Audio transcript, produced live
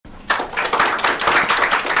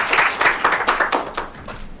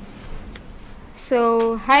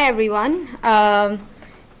So, hi everyone.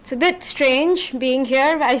 It's a bit strange being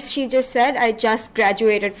here. As she just said, I just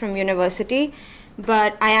graduated from university,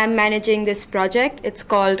 but I am managing this project. It's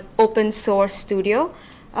called Open Source Studio.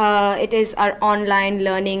 It is our online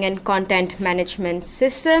learning and content management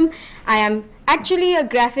system. I am actually a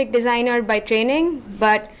graphic designer by training,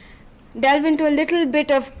 but delve into a little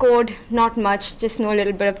bit of code, not much, just know a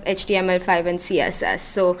little bit of HTML5 and CSS.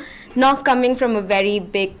 So not coming from a very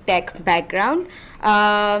big tech background.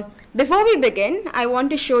 Before we begin, I want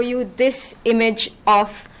to show you this image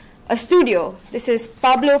of a studio. This is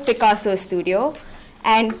Pablo Picasso's studio,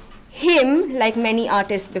 and him, like many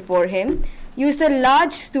artists before him, used a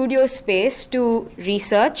large studio space to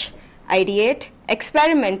research, ideate,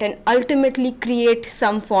 experiment, and ultimately create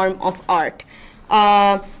some form of art.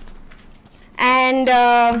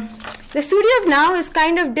 The studio of now is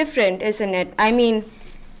kind of different, isn't it? I mean,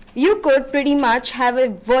 you could pretty much have a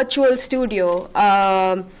virtual studio.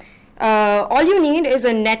 All you need is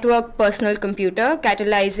a network personal computer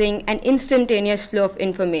catalyzing an instantaneous flow of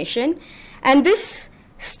information. And this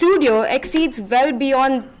studio exceeds well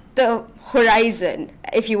beyond the horizon,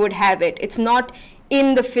 if you would have it. It's not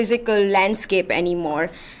in the physical landscape anymore.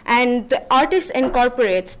 And the artist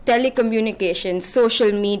incorporates telecommunications,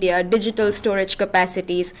 social media, digital storage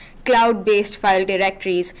capacities, cloud-based file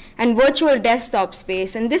directories, and virtual desktop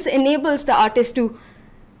space. And this enables the artist to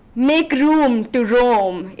make room to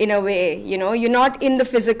roam in a way. You know, you're not in the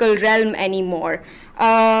physical realm anymore.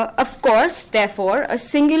 Of course, therefore, a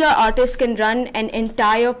singular artist can run an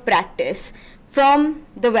entire practice from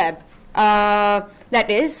the web. That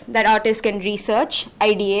is, that artists can research,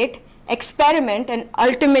 ideate, experiment, and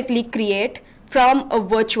ultimately create from a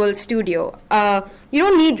virtual studio. You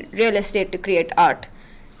don't need real estate to create art.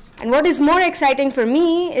 And what is more exciting for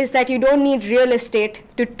me is that you don't need real estate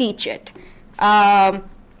to teach it.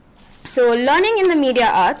 So learning in the media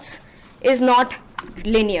arts is not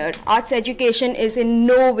linear. Arts education is in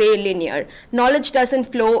no way linear. Knowledge doesn't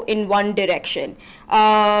flow in one direction.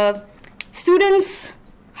 Students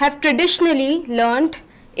have traditionally learned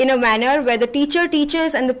in a manner where the teacher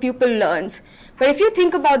teaches and the pupil learns. But if you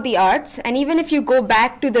think about the arts, and even if you go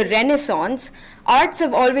back to the Renaissance, arts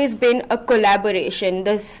have always been a collaboration.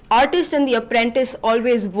 The artist and the apprentice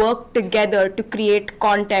always work together to create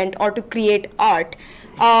content or to create art.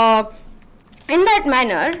 In that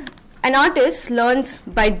manner, an artist learns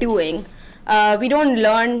by doing. We don't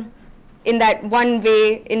learn in that one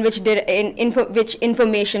way in which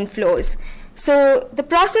information flows. So the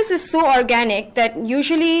process is so organic that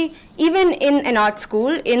usually, even in an art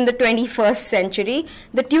school in the 21st century,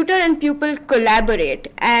 the tutor and pupil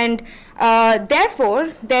collaborate, and therefore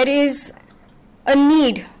there is a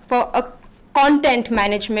need for a content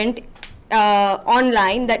management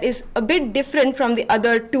online that is a bit different from the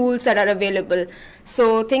other tools that are available.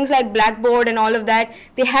 So things like Blackboard and all of that,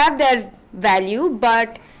 they have their value,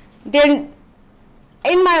 but they're,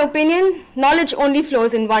 in my opinion, knowledge only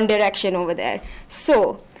flows in one direction over there.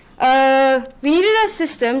 So we needed a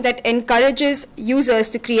system that encourages users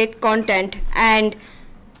to create content, and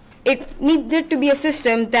it needed to be a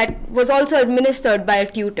system that was also administered by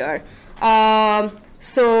a tutor.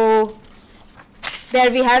 So there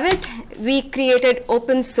we have it. We created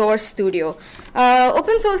Open Source Studio.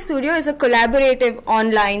 Open Source Studio is a collaborative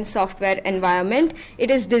online software environment. It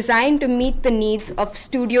is designed to meet the needs of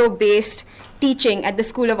studio-based teaching at the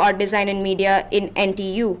School of Art, Design and Media in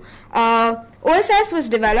NTU. OSS was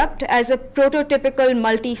developed as a prototypical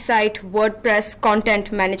multi-site WordPress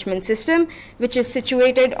content management system, which is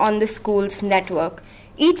situated on the school's network.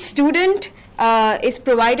 Each student is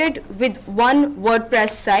provided with one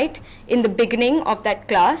WordPress site in the beginning of that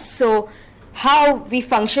class. So how we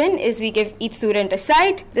function is we give each student a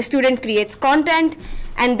site, the student creates content,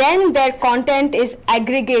 and then their content is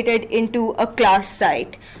aggregated into a class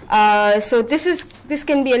site. So this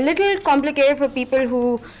can be a little complicated for people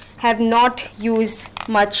who have not used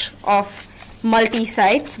much of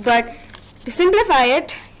multi-sites, but to simplify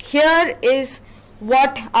it, here is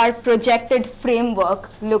what our projected framework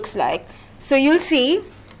looks like. So you'll see,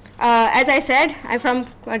 as I said, I'm from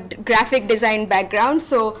a graphic design background,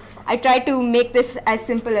 so I try to make this as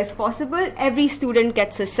simple as possible. Every student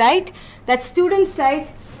gets a site. That student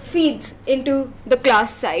site feeds into the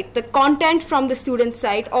class site. The content from the student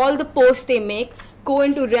site, all the posts they make, go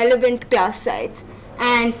into relevant class sites.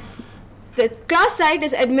 And the class site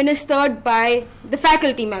is administered by the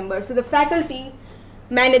faculty member. So the faculty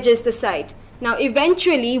manages the site. Now,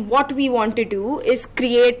 eventually, what we want to do is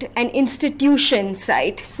create an institution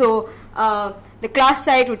site. So the class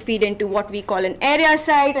site would feed into what we call an area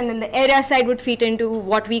site, and then the area site would feed into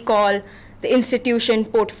what we call the institution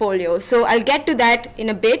portfolio. So I'll get to that in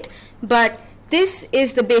a bit, but this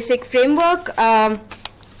is the basic framework,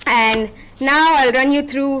 and now I'll run you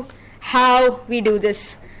through how we do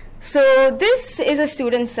this. So this is a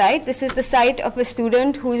student site. This is the site of a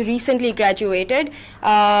student who recently graduated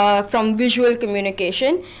from visual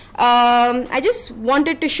communication. I just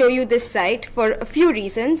wanted to show you this site for a few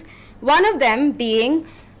reasons. One of them being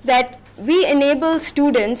that we enable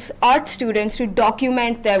students, art students, to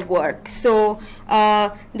document their work. So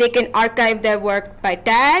they can archive their work by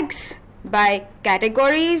tags, by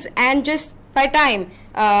categories, and just by time.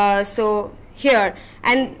 So here,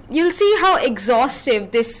 and you'll see how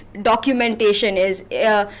exhaustive this documentation is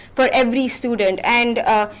for every student. And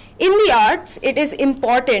in the arts, it is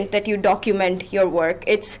important that you document your work.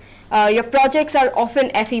 It's your projects are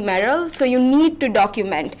often ephemeral, so you need to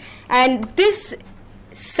document. And this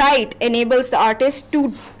site enables the artist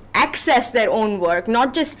to access their own work,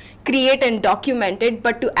 not just create and document it,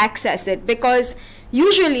 but to access it. Because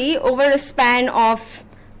usually over a span of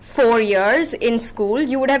 4 years in school,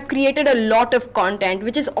 you would have created a lot of content,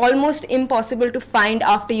 which is almost impossible to find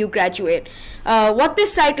after you graduate. What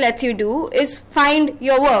this site lets you do is find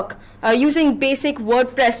your work using basic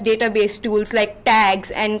WordPress database tools like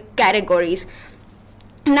tags and categories.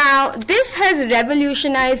 Now, this has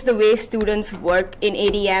revolutionized the way students work in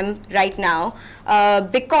ADM right now,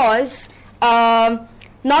 because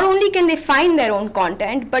not only can they find their own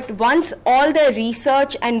content, but once all their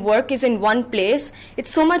research and work is in one place,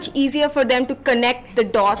 it's so much easier for them to connect the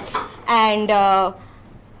dots, and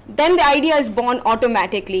then the idea is born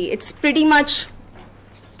automatically. It's pretty much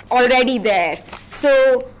already there.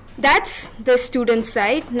 So that's the student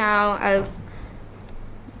site. Now I'll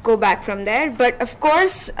go back from there. But of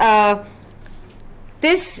course,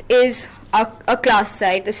 this is a class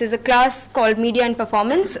site. This is a class called Media and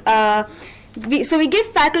Performance. So we give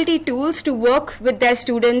faculty tools to work with their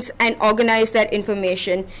students and organize their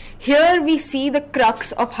information. Here we see the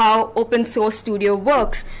crux of how Open Source Studio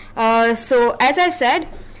works. So as I said,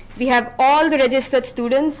 we have all the registered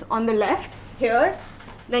students on the left here.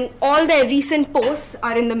 Then all their recent posts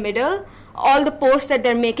are in the middle. All the posts that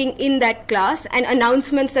they're making in that class and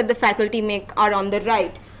announcements that the faculty make are on the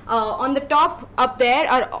right. On the top up there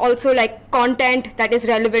are also like content that is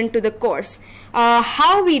relevant to the course.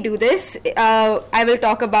 How we do this, I will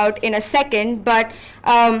talk about in a second, but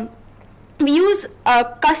we use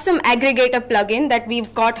a custom aggregator plugin that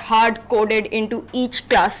we've got hard-coded into each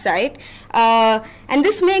class site. And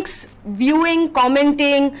this makes viewing,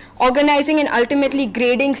 commenting, organizing, and ultimately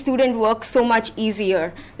grading student work so much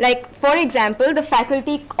easier. Like, for example, the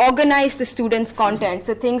faculty organize the students' content.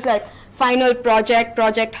 So things like final project,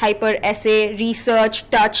 project hyper essay, research,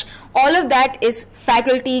 touch, all of that is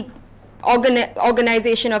faculty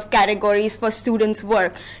organization of categories for students'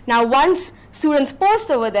 work. Now, once students post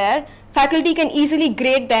over there, faculty can easily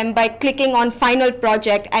grade them by clicking on final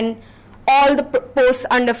project, and all the posts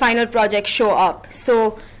under final project show up.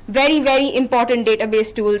 So very, very important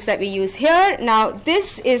database tools that we use here. Now,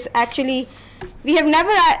 this is actually, we have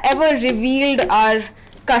never ever revealed our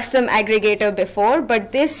custom aggregator before,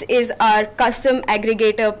 but this is our custom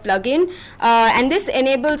aggregator plugin, and this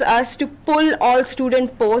enables us to pull all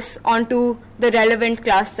student posts onto the relevant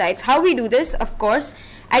class sites. How we do this, of course,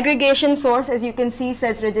 aggregation source, as you can see,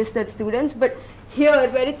 says registered students, but here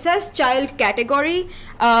where it says child category,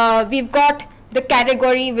 we've got the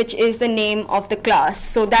category which is the name of the class.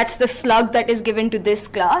 So that's the slug that is given to this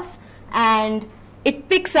class, and it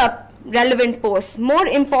picks up relevant posts. More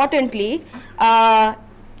importantly,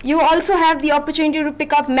 you also have the opportunity to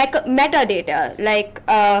pick up metadata, like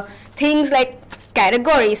things like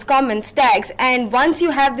categories, comments, tags. And once you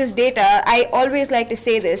have this data, I always like to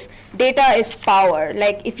say this, data is power.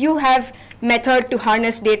 Like, if you have method to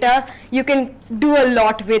harness data, you can do a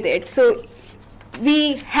lot with it. So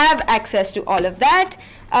we have access to all of that.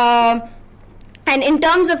 And in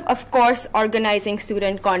terms of course, organizing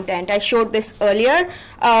student content, I showed this earlier,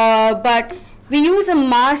 but we use a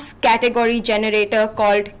mass category generator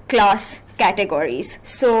called class categories.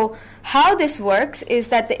 So how this works is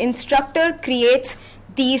that the instructor creates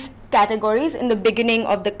these categories in the beginning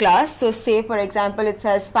of the class. So say, for example, it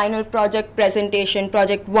says final project presentation,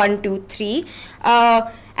 project 1, 2, 3.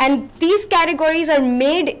 And these categories are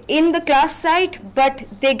made in the class site, but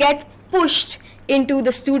they get pushed into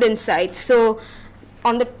the student site. So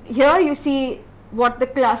on the here you see what the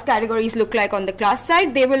class categories look like on the class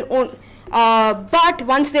site. They will but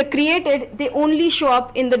once they're created, they only show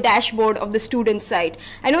up in the dashboard of the student site.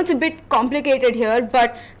 I know it's a bit complicated here,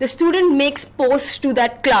 but the student makes posts to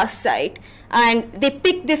that class site. and they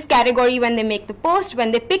pick this category when they make the post.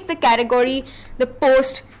 When they pick the category, the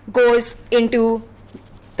post goes into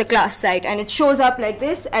the class site, and it shows up like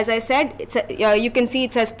this. As I said, it's you can see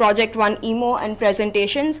it says Project 1 Emo and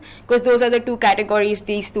Presentations, because those are the two categories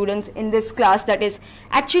these students in this class that is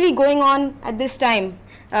actually going on at this time.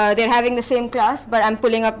 They're having the same class, but I'm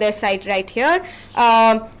pulling up their site right here.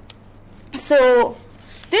 So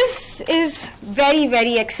this is very,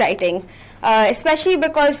 very exciting, especially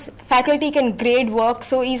because faculty can grade work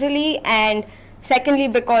so easily, and secondly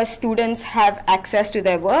because students have access to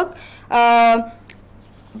their work.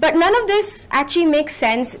 But none of this actually makes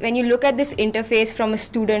sense when you look at this interface from a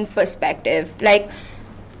student perspective. Like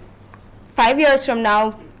 5 years from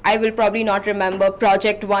now, I will probably not remember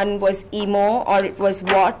Project 1 was emo or it was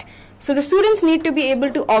what. So the students need to be able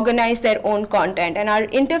to organize their own content, and our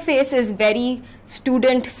interface is very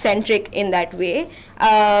student-centric in that way.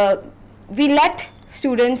 We let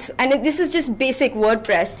students, and this is just basic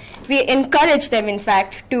WordPress, we encourage them, in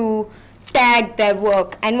fact, to tag their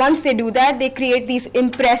work. And once they do that, they create these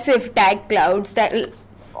impressive tag clouds that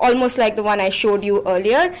almost like the one I showed you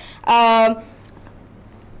earlier.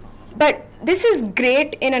 But this is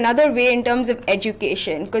great in another way in terms of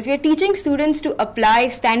education, because we're teaching students to apply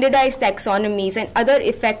standardized taxonomies and other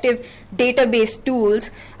effective database tools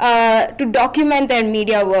to document their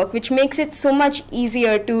media work, which makes it so much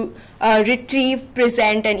easier to retrieve,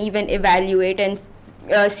 present, and even evaluate and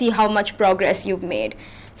see how much progress you've made.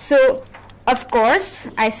 So, of course,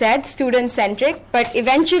 I said student-centric, but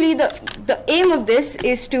eventually the aim of this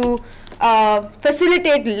is to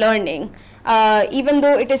facilitate learning. Even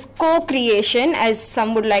though it is co-creation, as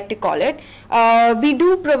some would like to call it, we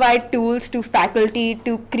do provide tools to faculty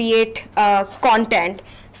to create content.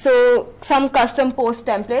 So some custom post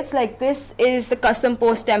templates, like this is the custom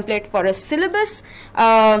post template for a syllabus.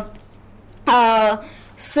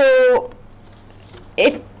 So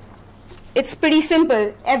it's pretty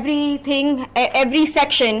simple. Every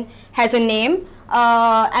section has a name.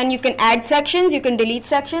 And you can add sections, you can delete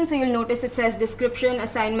sections. So you'll notice it says description,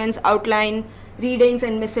 assignments, outline, readings,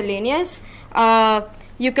 and miscellaneous.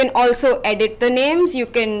 You can also edit the names. You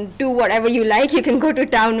can do whatever you like. You can go to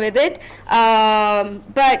town with it.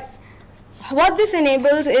 But what this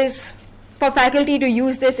enables is for faculty to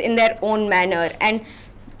use this in their own manner. And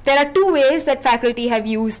there are two ways that faculty have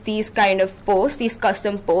used these kind of posts, these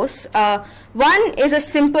custom posts. One is a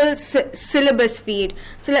simple syllabus feed.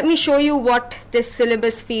 So let me show you what this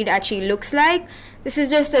syllabus feed actually looks like. This is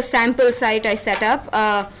just a sample site I set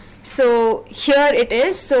up. So here it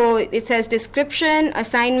is. So it says description,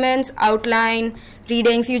 assignments, outline,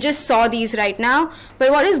 readings. You just saw these right now.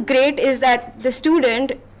 But what is great is that the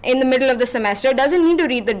student in the middle of the semester doesn't need to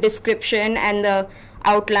read the description and the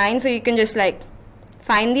outline. So you can just like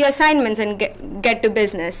find the assignments and get to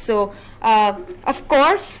business. So of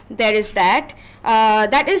course there is that.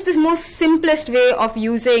 That is the most simplest way of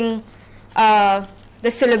using the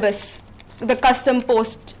syllabus, the custom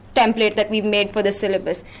post template that we've made for the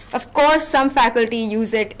syllabus. Of course some faculty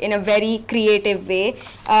use it in a very creative way.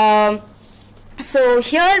 So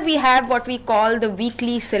here we have what we call the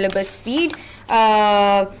weekly syllabus feed.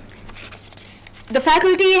 The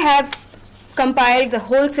faculty have compiled the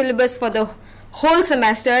whole syllabus for the whole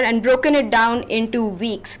semester and broken it down into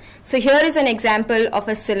weeks. So here is an example of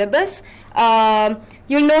a syllabus.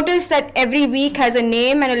 You'll notice that every week has a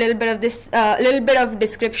name and a little bit of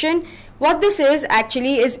description. What this is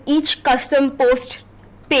actually is each custom post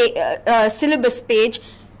syllabus page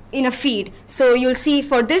in a feed. So you'll see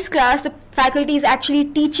for this class the faculty is actually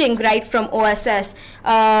teaching right from OSS.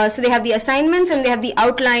 So they have the assignments and they have the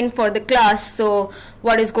outline for the class. So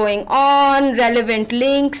what is going on, relevant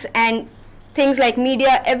links, and things like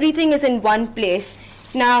media, everything is in one place.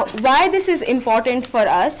 Now, why this is important for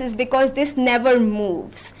us is because this never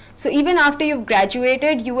moves. So even after you've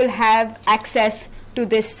graduated, you will have access to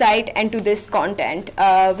this site and to this content,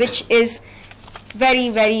 which is very,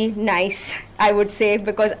 very nice, I would say,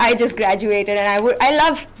 because I just graduated and I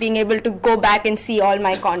love being able to go back and see all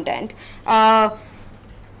my content.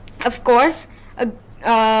 Of course,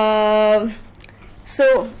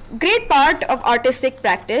 so great part of artistic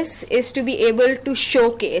practice is to be able to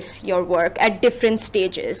showcase your work at different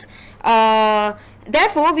stages.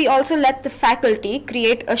 Therefore, we also let the faculty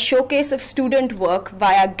create a showcase of student work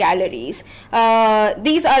via galleries.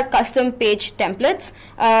 These are custom page templates.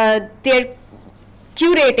 They're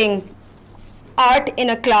curating art in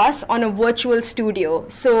a class on a virtual studio.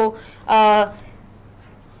 So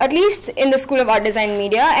at least in the School of Art, Design,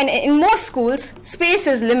 Media, and in most schools, space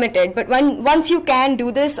is limited. But once you can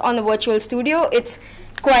do this on the virtual studio, it's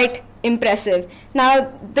quite impressive.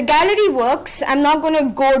 Now, the gallery works. I'm not going to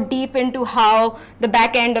go deep into how the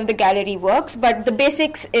back end of the gallery works, but the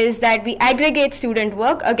basics is that we aggregate student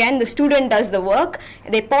work. Again, the student does the work.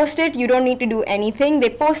 They post it. You don't need to do anything. They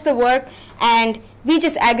post the work, and we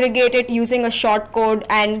just aggregate it using a short code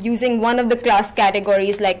and using one of the class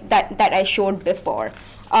categories like that I showed before.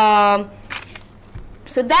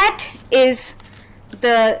 So that is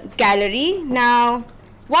the gallery. Now,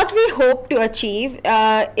 what we hope to achieve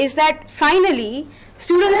is that finally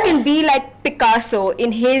students can be like Picasso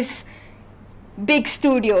in his big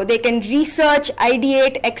studio. They can research,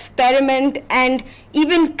 ideate, experiment, and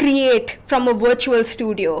even create from a virtual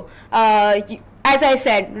studio. As I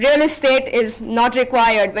said, real estate is not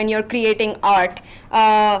required when you're creating art.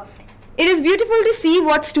 It is beautiful to see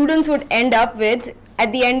what students would end up with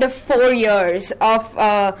at the end of 4 years of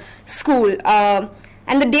school.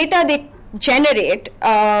 And the data they generate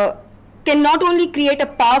can not only create a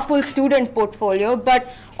powerful student portfolio, but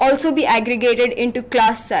also be aggregated into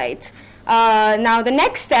class sites. Now, the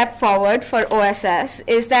next step forward for OSS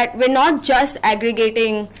is that we're not just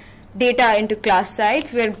aggregating data into class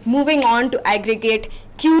sites, we're moving on to aggregate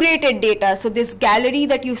curated data. So this gallery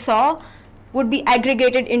that you saw would be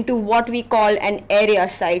aggregated into what we call an area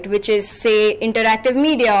site, which is, say, interactive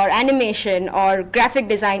media or animation or graphic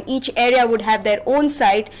design. Each area would have their own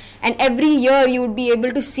site, and every year you would be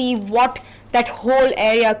able to see what that whole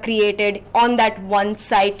area created on that one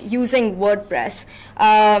site using WordPress.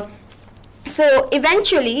 So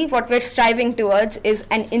eventually what we're striving towards is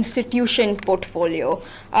an institution portfolio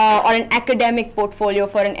or an academic portfolio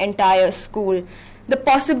for an entire school. The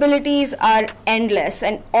possibilities are endless,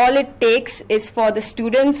 and all it takes is for the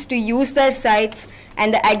students to use their sites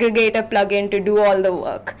and the aggregator plugin to do all the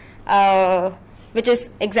work, which is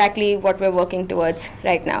exactly what we're working towards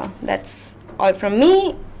right now. That's all from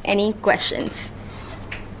me. Any questions?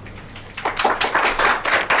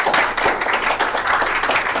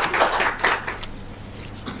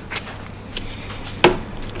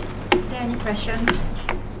 Is there any questions?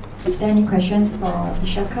 Is there any questions for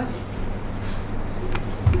Vishaka?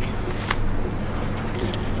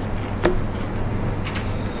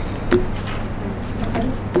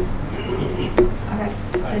 All right,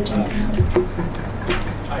 the gentleman.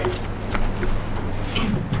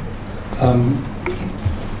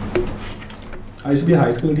 I used to be a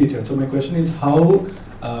high school teacher, so my question is how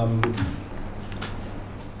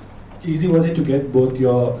easy was it to get both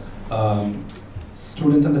your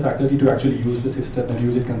students and the faculty to actually use the system and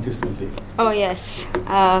use it consistently? Oh, yes.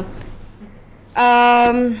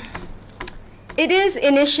 It is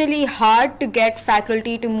initially hard to get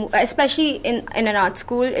faculty to move, especially in an art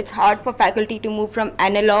school. It's hard for faculty to move from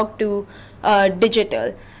analog to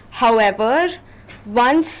digital. However,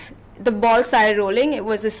 once the ball started rolling, it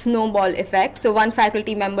was a snowball effect. So one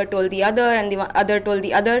faculty member told the other, and the other told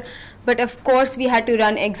the other. But of course, we had to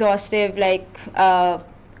run exhaustive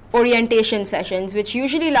orientation sessions, which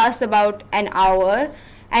usually last about an hour.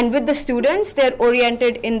 And with the students, they're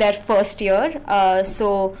oriented in their first year.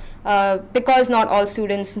 Because not all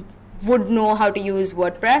students would know how to use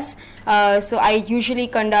WordPress, so I usually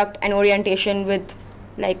conduct an orientation with,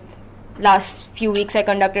 like, last few weeks I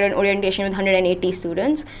conducted an orientation with 180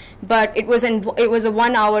 students, but it was a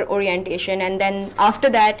 1 hour orientation. And then after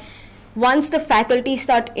that, once the faculty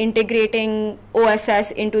start integrating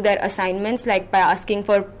OSS into their assignments, like by asking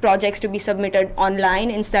for projects to be submitted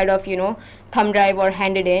online instead of, thumb drive or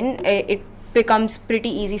handed in, it becomes pretty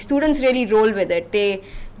easy. Students really roll with it.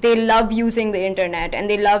 They love using the internet, and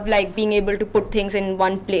they love being able to put things in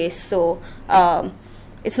one place. So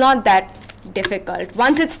it's not that difficult.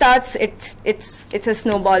 Once it starts, it's a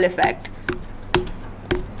snowball effect.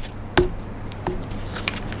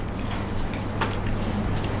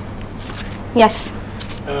 Yes.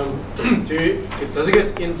 Does it get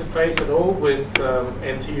interface at all with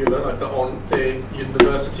NTU, like the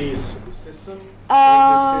university's system?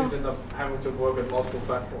 Or students end up having to work with multiple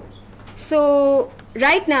platforms? So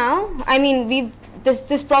right now, I mean,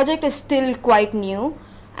 this project is still quite new,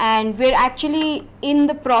 and we're actually in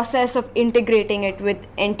the process of integrating it with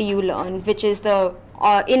NTU Learn, which is the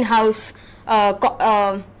in-house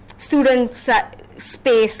student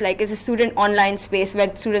space, it's a student online space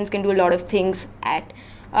where students can do a lot of things at.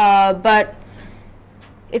 But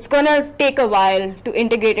it's gonna take a while to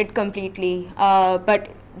integrate it completely. But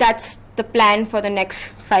that's the plan for the next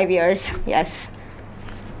 5 years. Yes.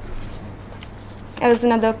 There was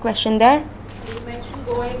another question there. You mentioned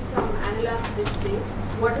going from analog to digital.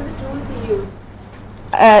 What are the tools you used?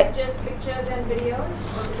 Just pictures and videos,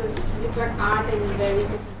 or because you've got art in very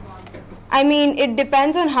different I mean, it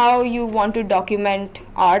depends on how you want to document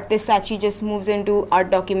art. This actually just moves into art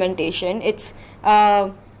documentation. It's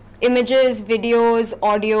images, videos,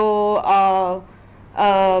 audio,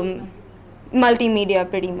 multimedia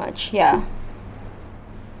pretty much, yeah.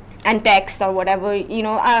 And text or whatever, you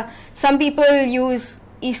know. Some people use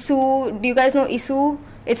ISU. Do you guys know ISU?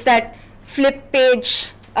 It's that flip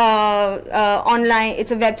page online.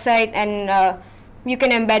 It's a website, and you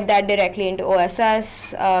can embed that directly into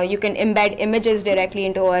OSS. You can embed images directly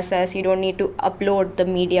into OSS. You don't need to upload the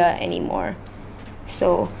media anymore.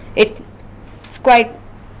 So it's quite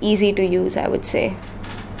easy to use, I would say.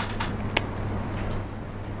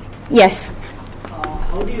 Yes?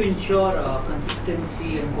 How do you ensure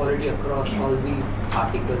consistency and quality across all the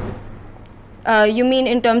articles? You mean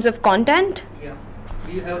in terms of content? Yeah.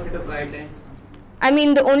 Do you have a set of guidelines? I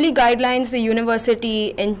mean, the only guidelines the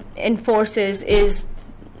university enforces is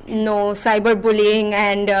no cyberbullying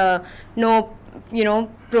and no, you know,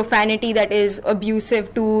 profanity that is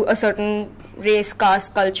abusive to a certain race,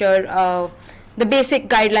 caste, culture, the basic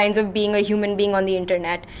guidelines of being a human being on the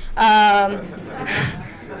internet.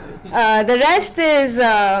 The rest is,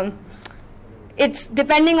 it's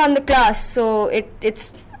depending on the class, so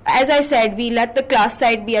it's, as I said, we let the class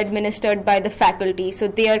site be administered by the faculty, so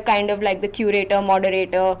they are kind of like the curator,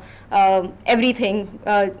 moderator, everything,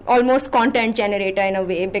 almost content generator in a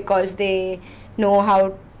way, because they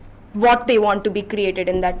know what they want to be created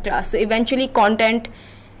in that class. So eventually content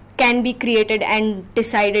can be created and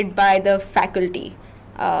decided by the faculty.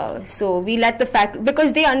 So we let the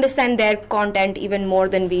because they understand their content even more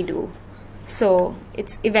than we do. So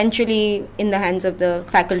it's eventually in the hands of the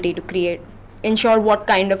faculty to ensure what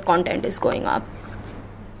kind of content is going up.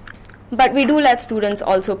 But we do let students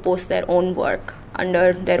also post their own work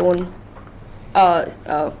under their own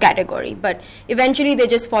category. But eventually they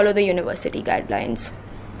just follow the university guidelines.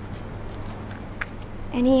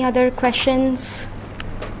 Any other questions?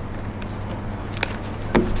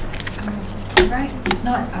 Right, if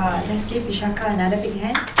not, let's give Vishaka another big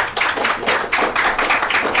hand.